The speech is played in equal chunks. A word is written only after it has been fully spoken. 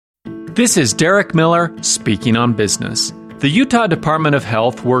This is Derek Miller speaking on business. The Utah Department of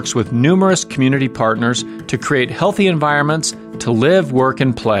Health works with numerous community partners to create healthy environments to live, work,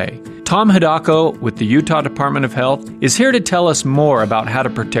 and play. Tom HUDACHKO with the Utah Department of Health is here to tell us more about how to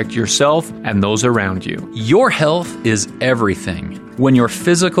protect yourself and those around you. Your health is everything. When your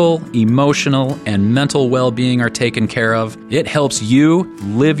physical, emotional, and mental well-being are taken care of, it helps you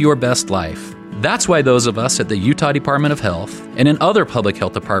live your best life. That's why those of us at the Utah Department of Health and in other public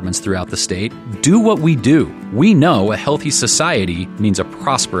health departments throughout the state do what we do. We know a healthy society means a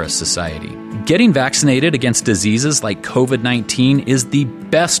prosperous society. Getting vaccinated against diseases like COVID-19 is the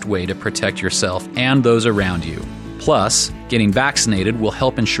best way to protect yourself and those around you. Plus, getting vaccinated will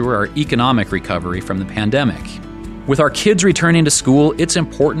help ensure our economic recovery from the pandemic. With our kids returning to school, it's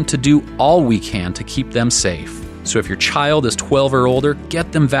important to do all we can to keep them safe. So if your child is 12 or older,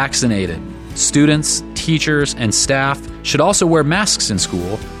 get them vaccinated. Students, teachers, and staff should also wear masks in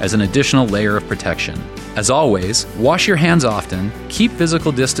school as an additional layer of protection. As always, wash your hands often, keep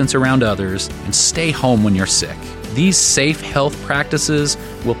physical distance around others, and stay home when you're sick. These safe health practices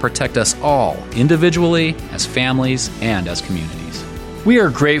will protect us all, individually, as families, and as communities. We are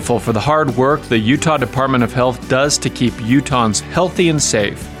grateful for the hard work the Utah Department of Health does to keep Utahns healthy and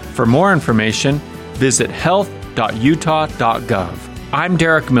safe. For more information, visit health.utah.gov. I'm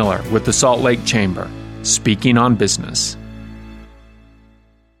Derek Miller with the Salt Lake Chamber, speaking on business.